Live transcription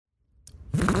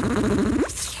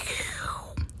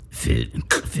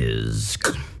Fizz.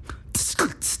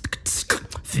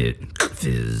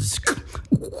 Fizz.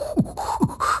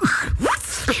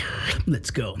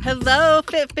 Let's go. Hello,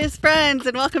 Fit Fizz friends,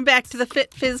 and welcome back to the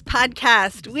Fit Fizz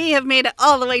podcast. We have made it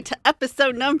all the way to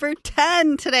episode number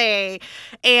 10 today.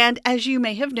 And as you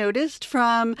may have noticed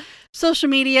from social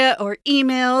media or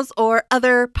emails or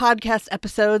other podcast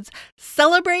episodes,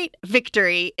 Celebrate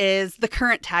Victory is the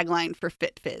current tagline for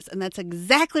Fit Fizz. And that's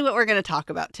exactly what we're going to talk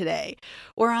about today.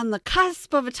 We're on the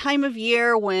cusp of a time of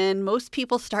year when most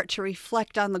people start to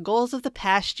reflect on the goals of the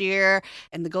past year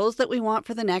and the goals that we want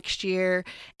for the next year.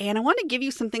 And I want to give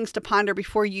you some things to ponder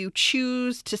before you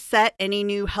choose to set any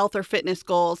new health or fitness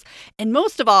goals. And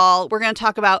most of all, we're going to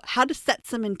talk about how to set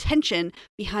some intention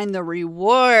behind the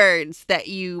rewards that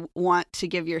you want to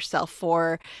give yourself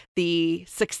for the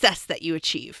success that you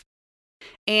achieve.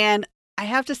 And I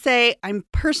have to say, I'm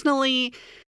personally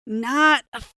not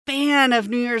a fan of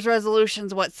New Year's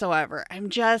resolutions whatsoever. I'm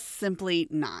just simply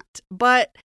not.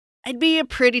 But I'd be a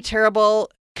pretty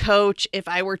terrible coach if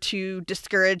I were to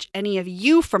discourage any of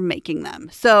you from making them.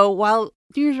 So while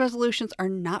New Year's resolutions are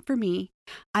not for me,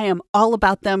 I am all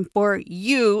about them for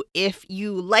you if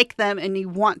you like them and you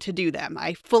want to do them.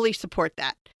 I fully support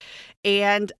that.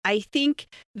 And I think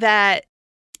that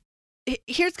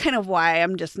here's kind of why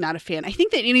I'm just not a fan. I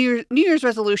think that New Year's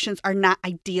resolutions are not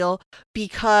ideal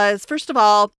because, first of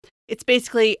all, it's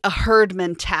basically a herd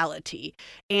mentality.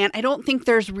 And I don't think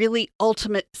there's really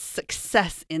ultimate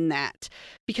success in that.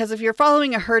 Because if you're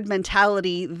following a herd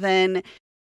mentality, then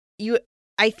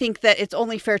I think that it's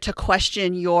only fair to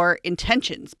question your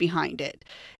intentions behind it.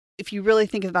 If you really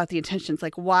think about the intentions,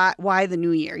 like why the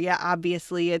new year? Yeah,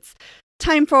 obviously it's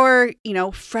time for,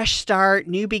 fresh start,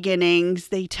 new beginnings.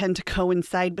 They tend to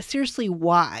coincide, but seriously,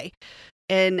 why?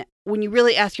 And when you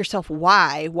really ask yourself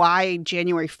why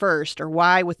January 1st or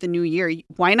why with the new year,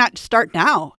 why not start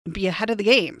now and be ahead of the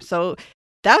game? So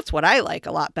that's what I like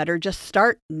a lot better. Just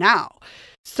start now.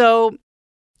 So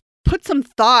put some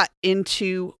thought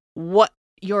into what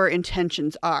your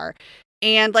intentions are.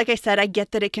 And like I said, I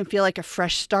get that it can feel like a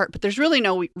fresh start, but there's really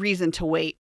no reason to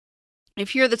wait.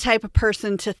 If you're the type of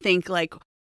person to think like,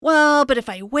 well, but if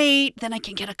I wait, then I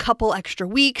can get a couple extra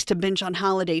weeks to binge on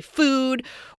holiday food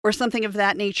or something of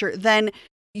that nature, then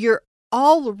you're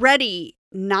already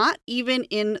not even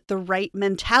in the right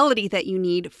mentality that you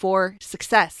need for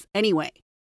success anyway.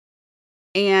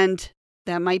 And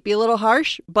that might be a little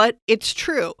harsh, but it's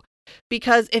true.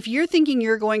 Because if you're thinking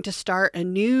you're going to start a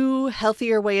new,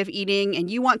 healthier way of eating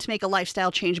and you want to make a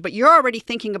lifestyle change, but you're already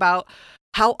thinking about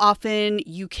how often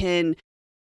you can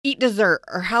eat dessert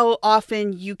or how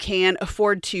often you can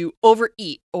afford to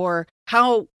overeat or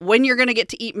when you're going to get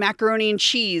to eat macaroni and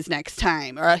cheese next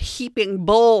time or a heaping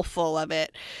bowl full of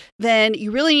it, then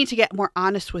you really need to get more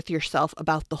honest with yourself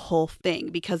about the whole thing.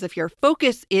 Because if your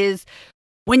focus is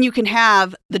when you can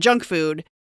have the junk food,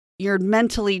 you're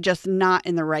mentally just not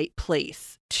in the right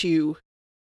place to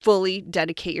fully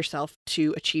dedicate yourself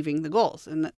to achieving the goals.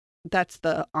 And that's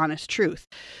the honest truth.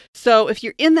 So if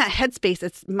you're in that headspace,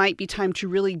 it might be time to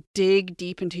really dig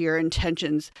deep into your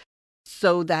intentions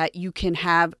so that you can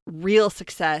have real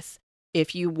success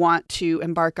if you want to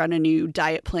embark on a new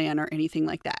diet plan or anything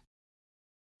like that.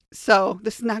 So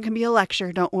this is not going to be a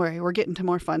lecture. Don't worry. We're getting to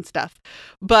more fun stuff.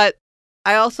 But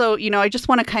I also, I just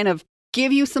want to kind of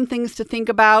give you some things to think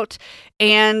about.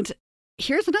 And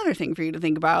here's another thing for you to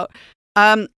think about.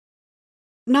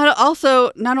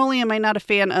 Not only am I not a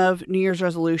fan of New Year's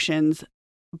resolutions,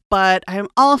 but I'm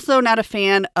also not a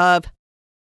fan of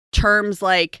terms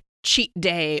like cheat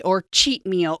day or cheat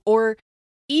meal or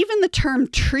even the term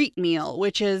treat meal,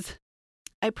 which is,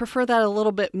 I prefer that a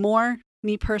little bit more,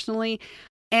 me personally.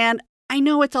 And I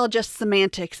know it's all just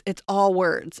semantics. It's all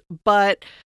words, but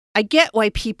I get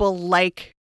why people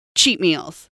like cheat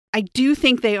meals. I do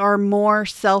think they are more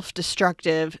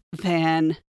self-destructive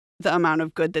than the amount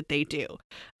of good that they do.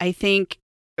 I think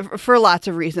for lots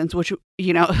of reasons, which,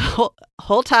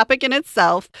 whole topic in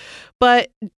itself,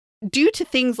 but due to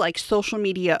things like social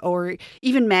media or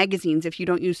even magazines, if you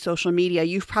don't use social media,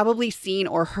 you've probably seen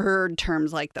or heard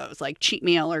terms like those, like cheat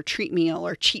meal or treat meal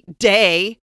or cheat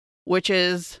day, which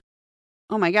is,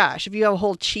 oh my gosh, if you have a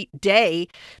whole cheat day,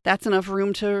 that's enough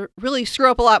room to really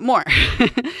screw up a lot more.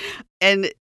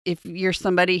 And if you're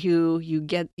somebody who you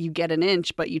get an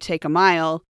inch, but you take a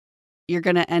mile, you're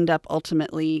going to end up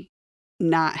ultimately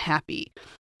not happy.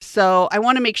 So I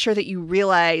want to make sure that you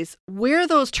realize where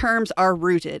those terms are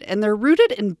rooted, and they're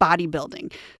rooted in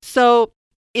bodybuilding. So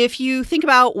if you think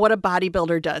about what a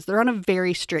bodybuilder does, they're on a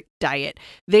very strict diet.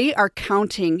 They are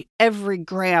counting every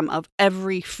gram of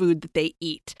every food that they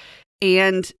eat.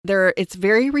 And it's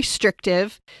very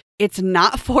restrictive. It's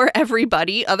not for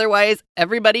everybody. Otherwise,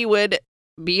 everybody would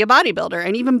be a bodybuilder.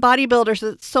 And even bodybuilders,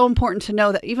 it's so important to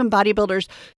know that even bodybuilders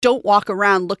don't walk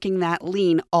around looking that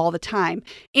lean all the time.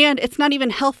 And it's not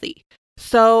even healthy.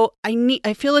 So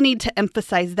I feel a need to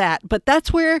emphasize that. But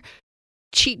that's where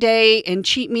cheat day and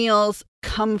cheat meals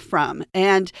come from.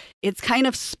 And it's kind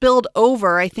of spilled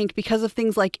over, I think, because of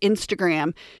things like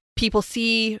Instagram. People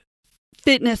see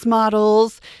fitness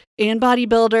models and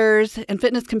bodybuilders and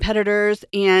fitness competitors,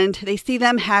 and they see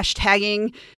them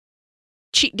hashtagging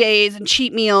cheat days and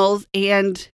cheat meals,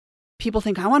 and people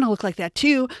think, I want to look like that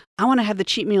too. I want to have the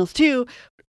cheat meals too.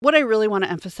 What I really want to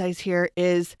emphasize here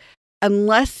is,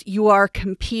 unless you are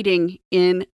competing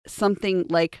in something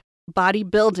like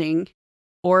bodybuilding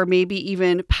or maybe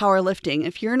even powerlifting,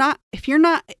 if you're not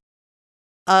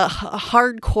a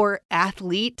hardcore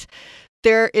athlete,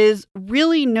 there is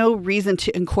really no reason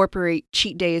to incorporate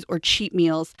cheat days or cheat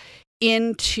meals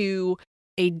into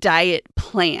a diet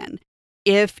plan.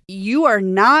 If you are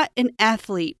not an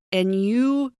athlete and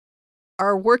you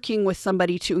are working with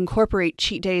somebody to incorporate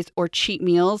cheat days or cheat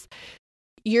meals,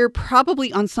 you're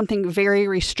probably on something very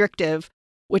restrictive,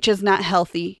 which is not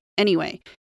healthy anyway,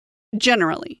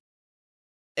 generally.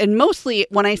 And mostly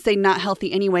when I say not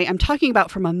healthy anyway, I'm talking about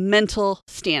from a mental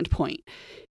standpoint.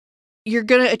 You're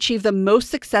going to achieve the most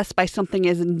success by something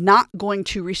is not going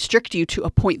to restrict you to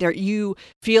a point that you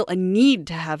feel a need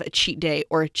to have a cheat day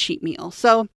or a cheat meal.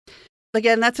 So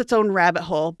again, that's its own rabbit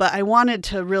hole, but I wanted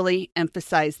to really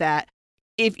emphasize that.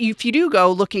 If you do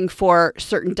go looking for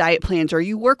certain diet plans, or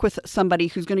you work with somebody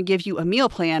who's going to give you a meal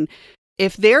plan,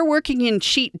 if they're working in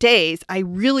cheat days, I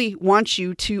really want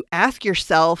you to ask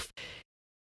yourself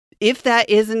if that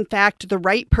is in fact the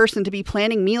right person to be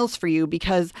planning meals for you,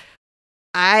 because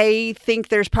I think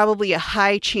there's probably a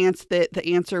high chance that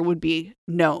the answer would be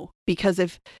no. Because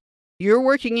if you're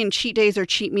working in cheat days or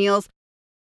cheat meals,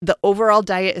 the overall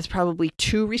diet is probably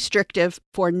too restrictive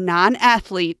for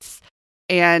non-athletes,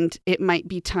 and it might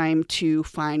be time to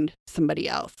find somebody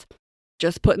else.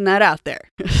 Just putting that out there.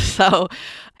 So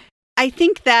I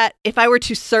think that if I were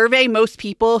to survey most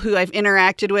people who I've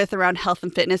interacted with around health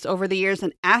and fitness over the years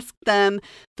and ask them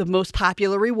the most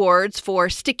popular rewards for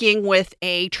sticking with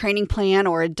a training plan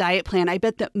or a diet plan, I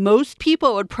bet that most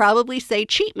people would probably say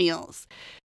cheat meals.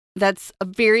 That's a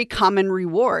very common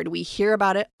reward. We hear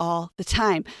about it all the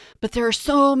time. But there are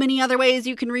so many other ways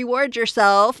you can reward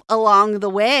yourself along the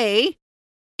way.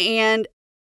 And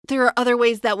there are other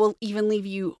ways that will even leave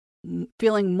you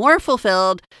feeling more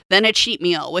fulfilled than a cheat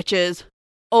meal, which is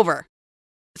over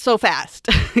so fast.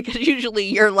 Because usually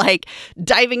you're like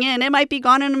diving in. It might be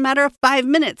gone in a matter of 5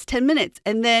 minutes, 10 minutes.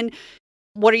 And then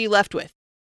what are you left with?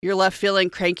 You're left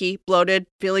feeling cranky, bloated,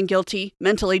 feeling guilty,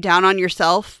 mentally down on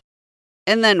yourself.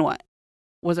 And then what?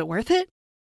 Was it worth it?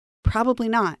 Probably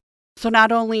not. So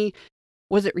not only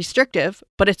was it restrictive,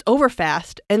 but it's over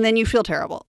fast, and then you feel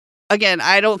terrible. Again,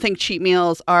 I don't think cheat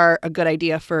meals are a good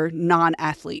idea for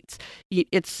non-athletes.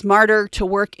 It's smarter to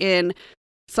work in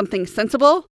something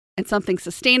sensible and something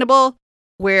sustainable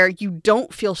where you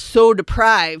don't feel so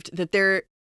deprived that there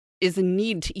is a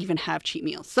need to even have cheat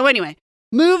meals. So anyway,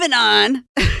 moving on.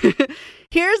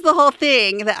 Here's the whole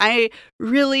thing that I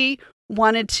really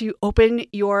wanted to open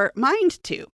your mind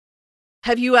to.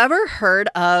 Have you ever heard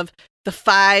of the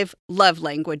 5 love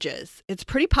languages? It's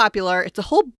pretty popular. It's a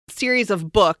whole series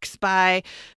of books by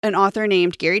an author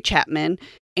named Gary Chapman.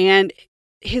 And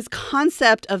his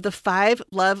concept of the 5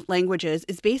 love languages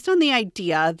is based on the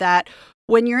idea that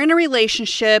when you're in a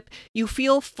relationship, you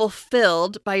feel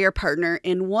fulfilled by your partner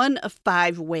in one of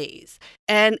 5 ways.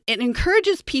 And it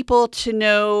encourages people to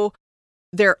know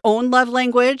their own love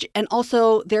language and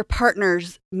also their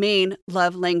partner's main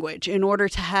love language in order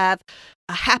to have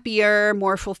a happier,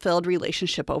 more fulfilled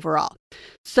relationship overall.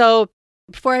 So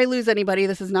before I lose anybody,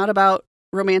 this is not about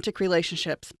romantic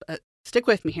relationships, but stick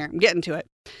with me here. I'm getting to it.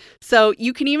 So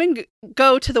you can even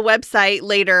go to the website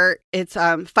later. It's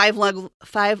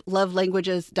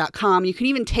 5lovelanguages.com. You can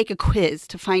even take a quiz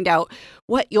to find out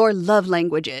what your love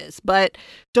language is. But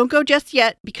don't go just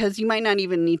yet, because you might not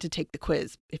even need to take the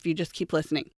quiz if you just keep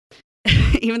listening,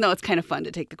 even though it's kind of fun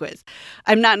to take the quiz.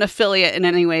 I'm not an affiliate in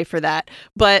any way for that.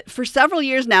 But for several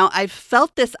years now, I've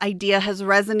felt this idea has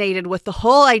resonated with the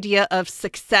whole idea of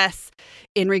success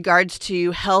in regards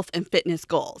to health and fitness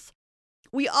goals.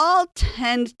 We all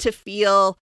tend to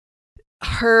feel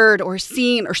heard or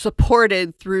seen or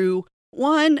supported through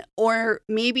one or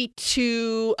maybe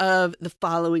 2 of the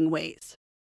following ways.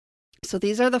 So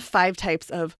these are the 5 types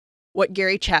of what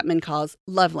Gary Chapman calls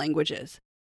love languages: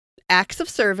 acts of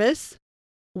service,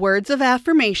 words of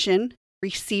affirmation,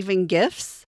 receiving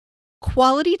gifts,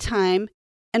 quality time,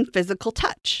 and physical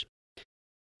touch.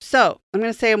 So I'm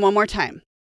going to say them one more time.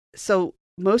 So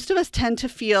most of us tend to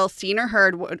feel seen or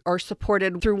heard or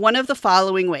supported through one of the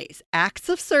following ways: acts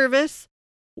of service,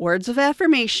 words of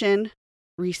affirmation,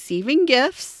 receiving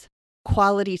gifts,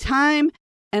 quality time,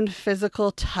 and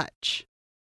physical touch.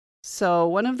 So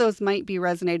one of those might be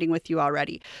resonating with you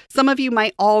already. Some of you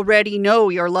might already know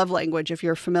your love language if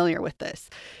you're familiar with this.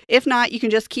 If not, you can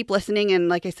just keep listening. And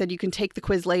like I said, you can take the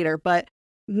quiz later. But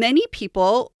many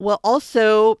people will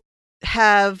also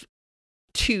have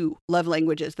 2 love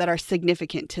languages that are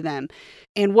significant to them.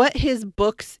 And what his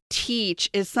books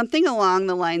teach is something along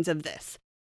the lines of this.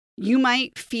 You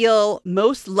might feel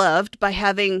most loved by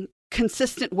having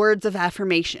consistent words of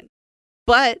affirmation,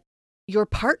 but your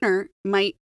partner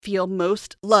might feel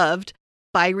most loved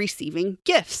by receiving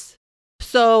gifts.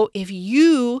 So if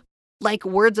you like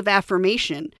words of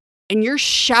affirmation and you're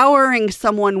showering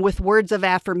someone with words of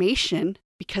affirmation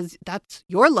because that's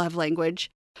your love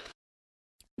language,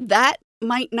 that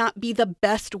might not be the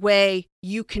best way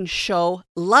you can show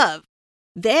love.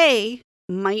 They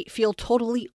might feel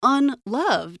totally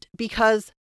unloved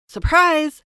because,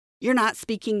 surprise, you're not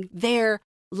speaking their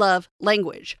love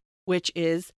language, which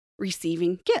is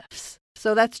receiving gifts.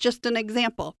 So that's just an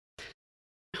example.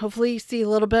 Hopefully you see a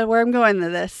little bit where I'm going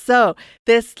with this. So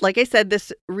this, like I said,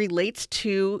 this relates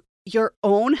to your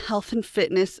own health and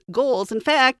fitness goals. In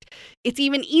fact, it's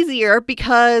even easier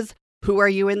because who are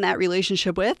you in that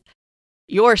relationship with?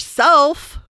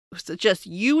 Yourself. So just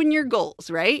you and your goals,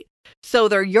 right? So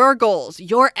they're your goals,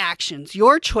 your actions,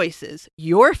 your choices,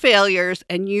 your failures,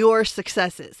 and your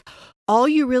successes. All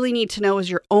you really need to know is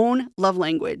your own love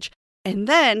language. And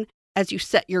then as you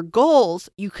set your goals,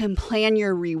 you can plan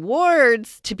your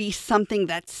rewards to be something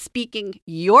that's speaking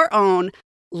your own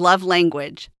love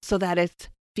language so that it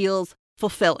feels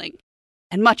fulfilling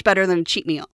and much better than a cheat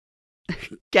meal.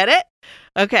 Get it?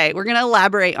 Okay, we're going to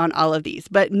elaborate on all of these.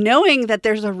 But knowing that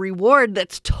there's a reward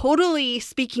that's totally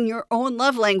speaking your own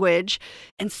love language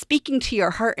and speaking to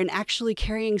your heart and actually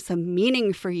carrying some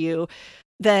meaning for you,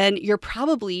 then you're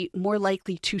probably more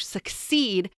likely to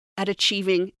succeed at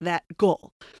achieving that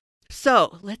goal.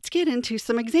 So let's get into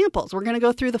some examples. We're going to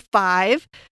go through the 5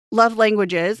 love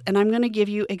languages, and I'm going to give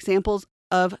you examples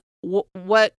of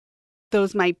what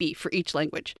those might be for each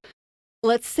language.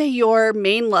 Let's say your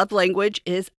main love language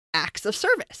is acts of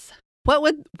service. What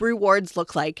would rewards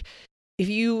look like if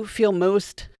you feel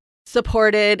most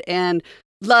supported and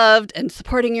loved and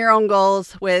supporting your own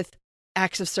goals with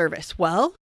acts of service?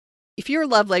 Well, if your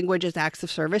love language is acts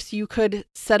of service, you could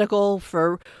set a goal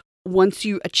for once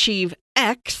you achieve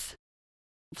X,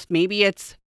 maybe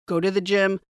it's go to the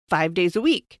gym 5 days a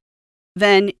week.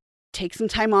 Then take some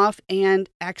time off, and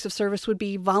acts of service would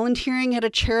be volunteering at a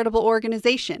charitable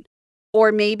organization.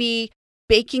 Or maybe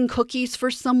baking cookies for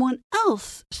someone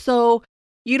else. So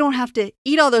you don't have to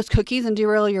eat all those cookies and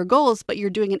derail your goals, but you're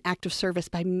doing an act of service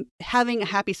by having a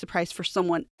happy surprise for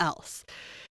someone else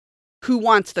who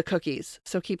wants the cookies.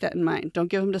 So keep that in mind. Don't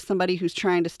give them to somebody who's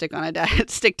trying to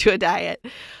stick to a diet.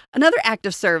 Another act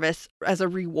of service as a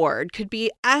reward could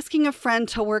be asking a friend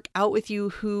to work out with you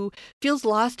who feels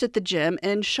lost at the gym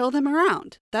and show them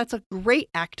around. That's a great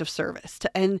act of service,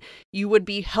 and you would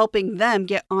be helping them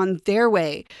get on their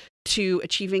way to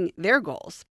achieving their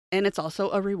goals. And it's also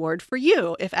a reward for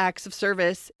you if acts of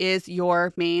service is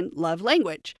your main love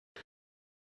language.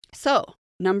 So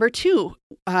number 2,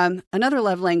 another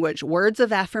love language, words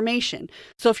of affirmation.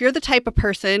 So if you're the type of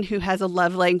person who has a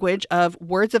love language of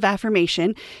words of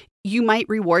affirmation, you might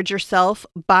reward yourself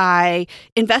by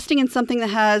investing in something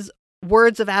that has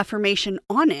words of affirmation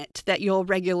on it that you'll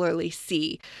regularly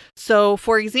see. So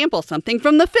for example, something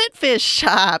from the FitFizz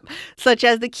shop, such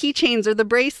as the keychains or the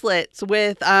bracelets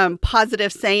with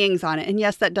positive sayings on it. And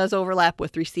yes, that does overlap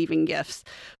with receiving gifts,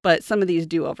 but some of these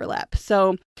do overlap.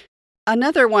 So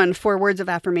another one for words of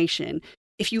affirmation.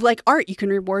 If you like art, you can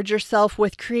reward yourself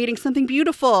with creating something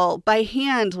beautiful by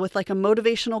hand with like a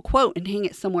motivational quote and hang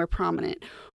it somewhere prominent.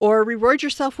 Or reward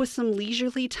yourself with some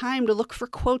leisurely time to look for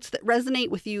quotes that resonate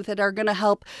with you that are going to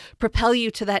help propel you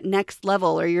to that next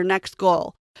level or your next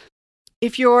goal.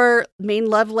 If your main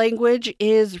love language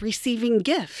is receiving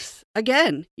gifts,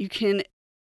 again, you can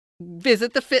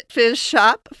visit the FitFizz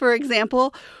shop, for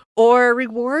example, or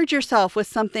reward yourself with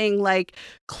something like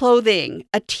clothing,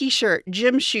 a t-shirt,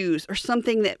 gym shoes, or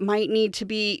something that might need to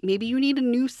be, maybe you need a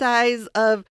new size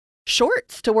of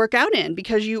shorts to work out in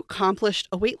because you accomplished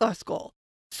a weight loss goal.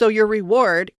 So your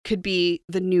reward could be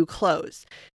the new clothes.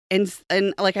 And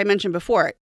like I mentioned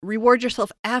before, reward yourself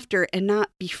after and not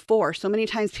before. So many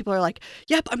times people are like,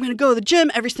 yep, I'm going to go to the gym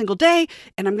every single day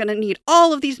and I'm going to need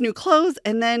all of these new clothes.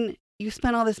 And then you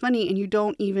spend all this money and you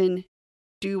don't even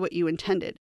do what you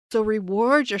intended. So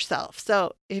reward yourself.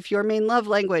 So if your main love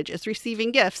language is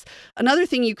receiving gifts, another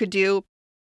thing you could do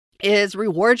is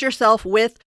reward yourself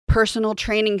with personal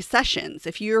training sessions.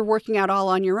 If you're working out all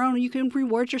on your own, you can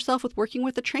reward yourself with working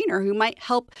with a trainer who might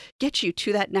help get you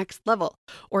to that next level.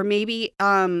 Or maybe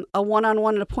a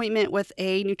one-on-one appointment with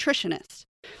a nutritionist.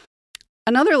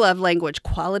 Another love language,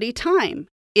 quality time.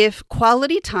 If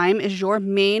quality time is your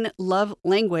main love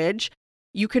language,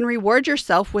 you can reward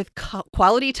yourself with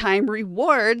quality time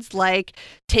rewards, like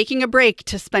taking a break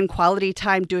to spend quality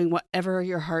time doing whatever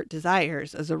your heart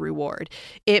desires as a reward.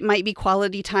 It might be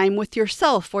quality time with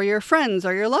yourself or your friends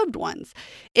or your loved ones.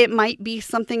 It might be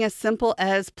something as simple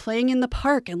as playing in the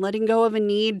park and letting go of a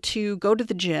need to go to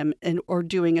the gym or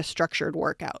doing a structured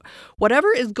workout.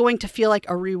 Whatever is going to feel like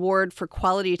a reward for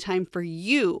quality time for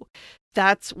you,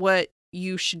 that's what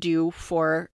you should do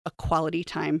for a quality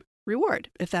time reward,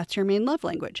 if that's your main love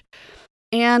language.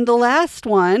 And the last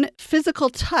one, physical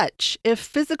touch. If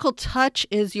physical touch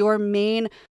is your main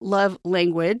love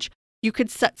language, you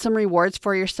could set some rewards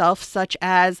for yourself, such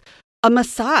as a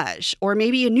massage, or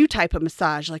maybe a new type of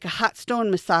massage, like a hot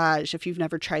stone massage, if you've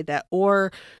never tried that,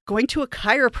 or going to a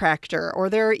chiropractor,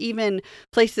 or there are even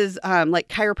places like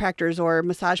chiropractors or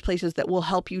massage places that will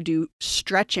help you do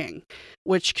stretching,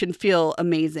 which can feel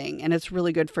amazing, and it's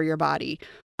really good for your body.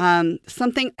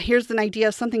 Here's an idea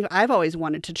of something I've always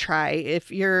wanted to try. If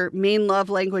your main love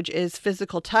language is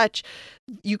physical touch,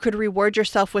 you could reward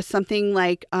yourself with something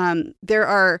like, there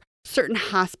are certain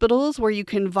hospitals where you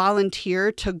can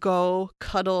volunteer to go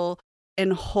cuddle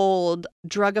and hold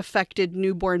drug-affected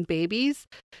newborn babies,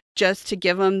 just to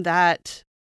give them that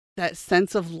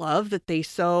sense of love that they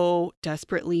so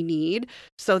desperately need.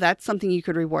 So that's something you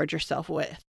could reward yourself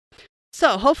with.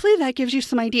 So hopefully that gives you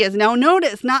some ideas. Now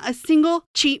notice, not a single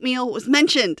cheat meal was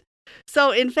mentioned.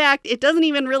 So in fact, it doesn't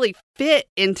even really fit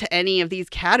into any of these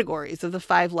categories of the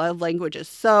 5 love languages.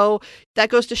 So that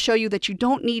goes to show you that you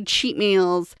don't need cheat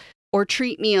meals or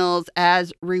treat meals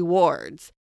as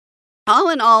rewards. All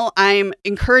in all, I'm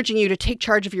encouraging you to take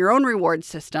charge of your own reward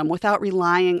system without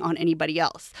relying on anybody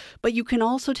else. But you can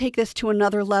also take this to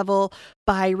another level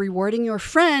by rewarding your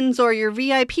friends or your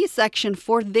VIP section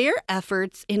for their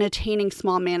efforts in attaining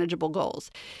small, manageable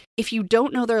goals. If you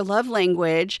don't know their love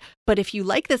language, but if you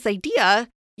like this idea,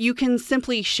 you can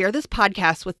simply share this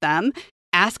podcast with them,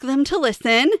 ask them to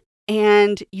listen,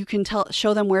 and you can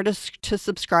show them where to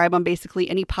subscribe on basically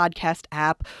any podcast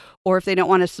app. Or if they don't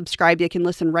want to subscribe, they can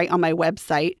listen right on my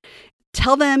website.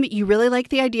 Tell them you really like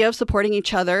the idea of supporting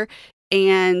each other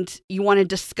and you want to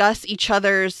discuss each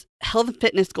other's health and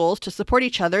fitness goals to support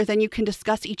each other. Then you can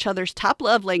discuss each other's top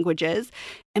love languages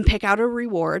and pick out a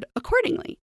reward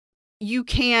accordingly. You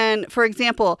can, for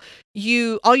example,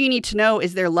 all you need to know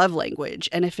is their love language.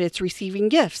 And if it's receiving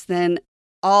gifts, then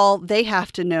all they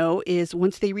have to know is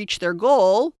once they reach their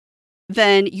goal,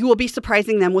 then you will be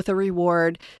surprising them with a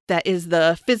reward that is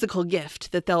the physical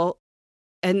gift that they'll,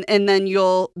 and then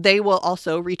they will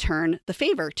also return the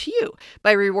favor to you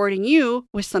by rewarding you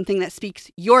with something that speaks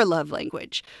your love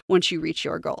language once you reach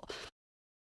your goal.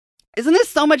 Isn't this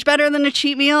so much better than a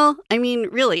cheat meal? I mean,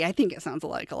 really, I think it sounds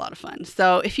like a lot of fun.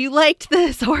 So if you liked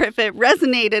this or if it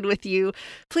resonated with you,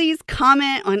 please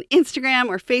comment on Instagram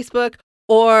or Facebook,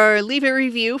 or leave a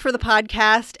review for the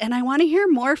podcast. And I want to hear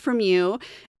more from you.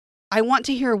 I want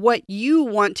to hear what you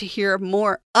want to hear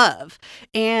more of.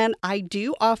 And I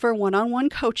do offer one-on-one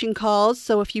coaching calls.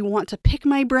 So if you want to pick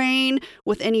my brain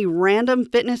with any random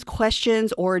fitness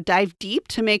questions or dive deep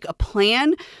to make a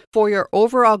plan for your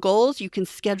overall goals, you can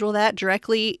schedule that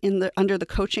directly under the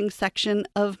coaching section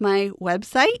of my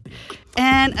website.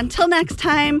 And until next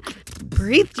time,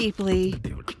 breathe deeply,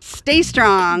 stay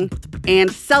strong,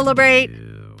 and celebrate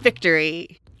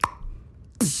victory.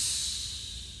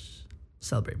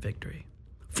 Celebrate victory.